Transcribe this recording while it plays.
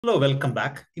Hello, welcome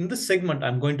back. In this segment,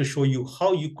 I'm going to show you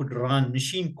how you could run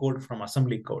machine code from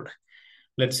assembly code.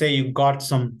 Let's say you got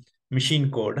some machine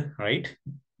code, right?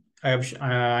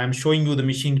 I'm showing you the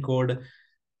machine code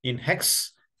in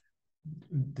hex.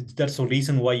 That's the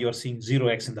reason why you're seeing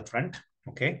 0x in the front,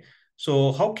 okay?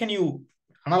 So how can you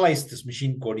analyze this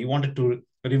machine code? You wanted to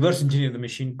reverse engineer the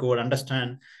machine code,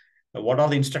 understand what are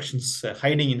the instructions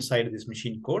hiding inside this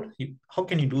machine code. How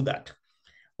can you do that?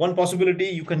 One possibility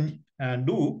you can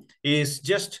do is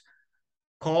just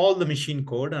call the machine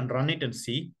code and run it and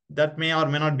see. That may or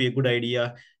may not be a good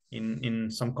idea in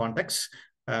some contexts.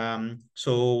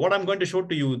 So what I'm going to show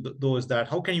to you though is that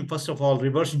how can you first of all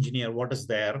reverse engineer what is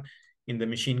there in the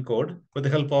machine code with the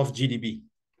help of GDB.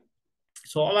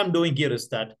 So all I'm doing here is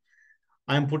that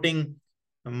I'm putting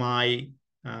my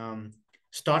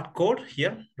start code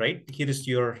here, right? Here is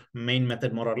your main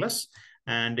method more or less,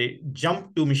 and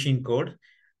jump to machine code.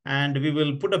 And we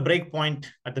will put a breakpoint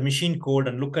at the machine code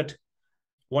and look at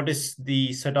what is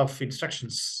the set of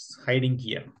instructions hiding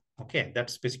here. Okay,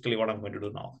 that's basically what I'm going to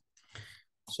do now.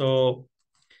 So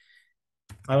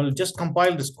I will just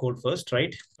compile this code first,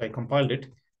 right? I compiled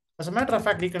it. As a matter of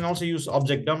fact, you can also use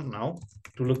object dump now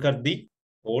to look at the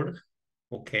code.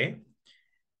 Okay.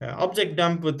 Object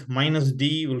dump with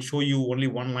 -d will show you only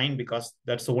one line because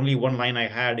that's the only one line I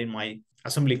had in my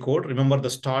assembly code. Remember, the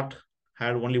start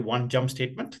had only one jump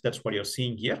statement. That's what you're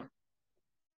seeing here.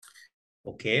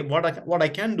 Okay, what I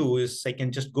can do is I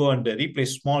can just go and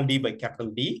replace small d by capital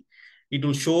D. It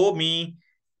will show me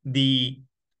the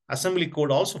assembly code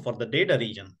also for the data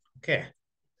region. Okay,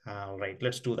 all right,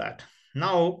 let's do that.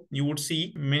 Now you would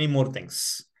see many more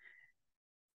things.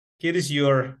 Here is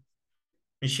your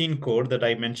machine code that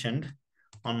I mentioned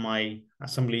on my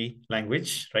assembly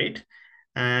language, right?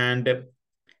 And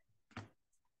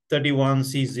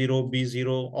 31C0, B0,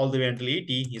 all the way until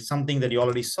 80 is something that you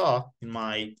already saw in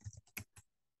my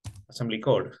assembly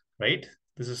code, right?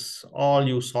 This is all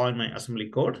you saw in my assembly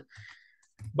code.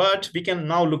 But we can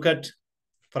now look at,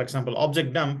 for example,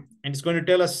 object dump, and it's going to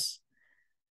tell us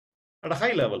at a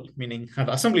high level, meaning at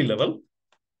assembly level,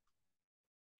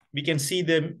 we can see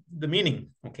the meaning.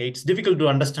 Okay, it's difficult to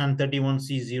understand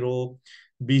 31C0,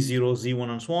 B0, Z1,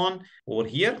 and so on. Over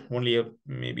here, only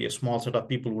maybe a small set of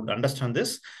people would understand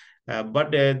this.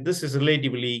 But this is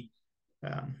relatively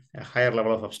a higher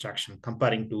level of abstraction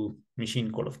comparing to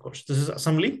machine code, of course. This is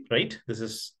assembly, right? This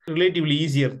is relatively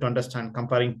easier to understand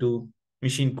comparing to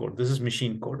machine code. This is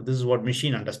machine code. This is what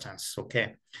machine understands, okay?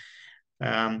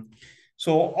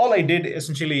 So all I did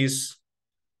essentially is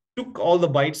took all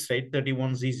the bytes, right?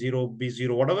 31Z0,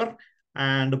 B0, whatever,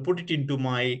 and put it into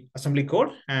my assembly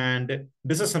code and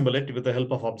disassemble it with the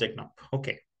help of object dump.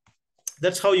 Okay.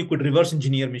 That's how you could reverse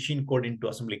engineer machine code into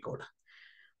assembly code.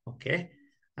 Okay.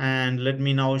 And let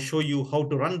me now show you how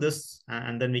to run this,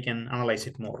 and then we can analyze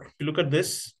it more. If you look at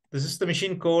this, this is the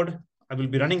machine code. I will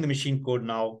be running the machine code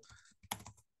now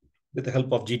with the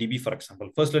help of GDB, for example.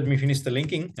 First, let me finish the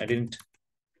linking. I didn't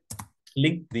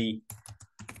link the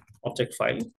object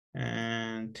file.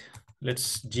 And let's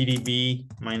GDB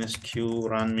 -q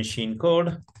run machine code.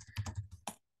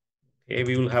 Okay,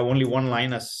 we will have only one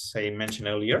line, as I mentioned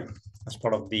earlier, as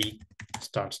part of the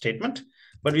start statement.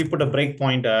 But we put a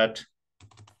breakpoint at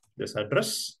this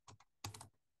address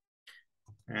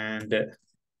and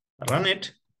run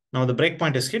it. Now the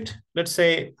breakpoint is hit. Let's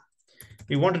say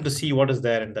we wanted to see what is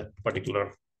there in that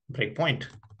particular breakpoint.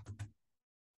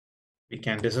 We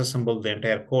can disassemble the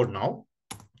entire code now.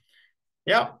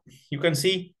 Yeah, you can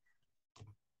see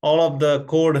all of the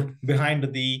code behind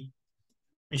the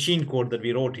machine code that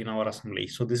we wrote in our assembly.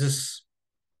 So this is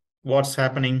what's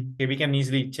happening. Okay, we can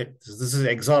easily check this. This is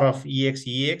XOR of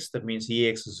EX. That means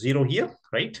EX is 0 here,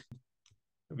 right?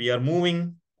 We are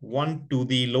moving 1 to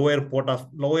the lower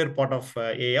part of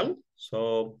AL.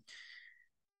 So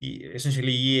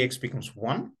essentially EX becomes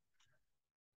 1,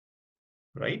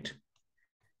 right?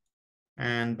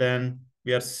 And then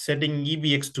we are setting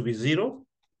EBX to be 0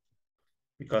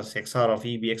 because XOR of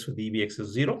EBX with EBX is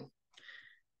 0.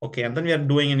 Okay, and then we are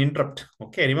doing an interrupt.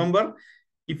 Okay, remember,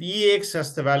 if EAX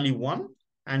has the value 1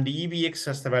 and EBX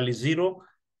has the value 0,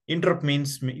 interrupt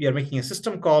means we are making a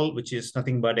system call, which is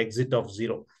nothing but exit of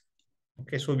 0.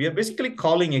 Okay, so we are basically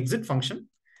calling exit function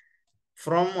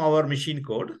from our machine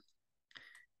code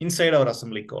inside our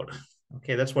assembly code.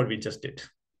 Okay, that's what we just did.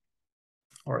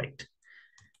 All right.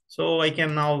 So I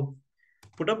can now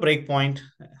put a breakpoint.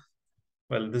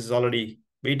 Well, this is already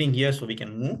waiting here, so we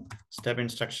can move step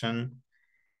instruction,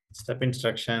 step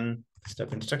instruction,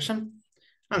 step instruction,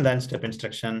 and then step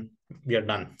instruction. We are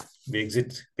done. We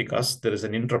exit because there is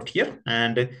an interrupt here,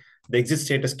 and the exit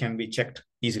status can be checked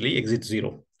easily, exit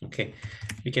 0. Okay,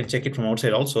 we can check it from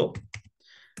outside also.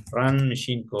 Run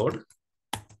machine code.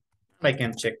 I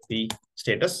can check the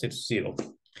status, it's 0.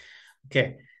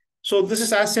 Okay, so this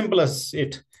is as simple as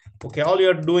it. Okay, all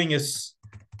you're doing is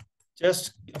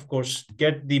just, of course,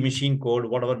 get the machine code,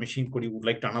 whatever machine code you would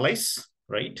like to analyze,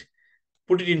 right?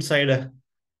 Put it inside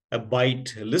a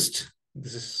byte list.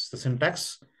 This is the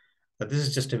syntax. This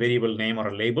is just a variable name or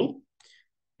a label.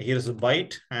 Here is a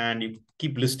byte, and you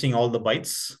keep listing all the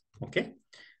bytes, okay?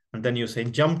 And then you say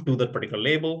jump to that particular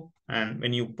label. And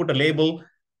when you put a label,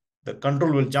 the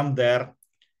control will jump there.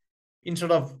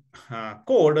 Instead of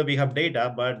code, we have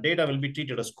data, but data will be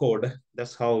treated as code.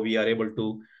 That's how we are able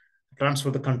to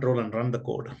transfer the control and run the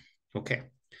code. Okay,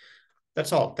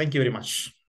 that's all. Thank you very much.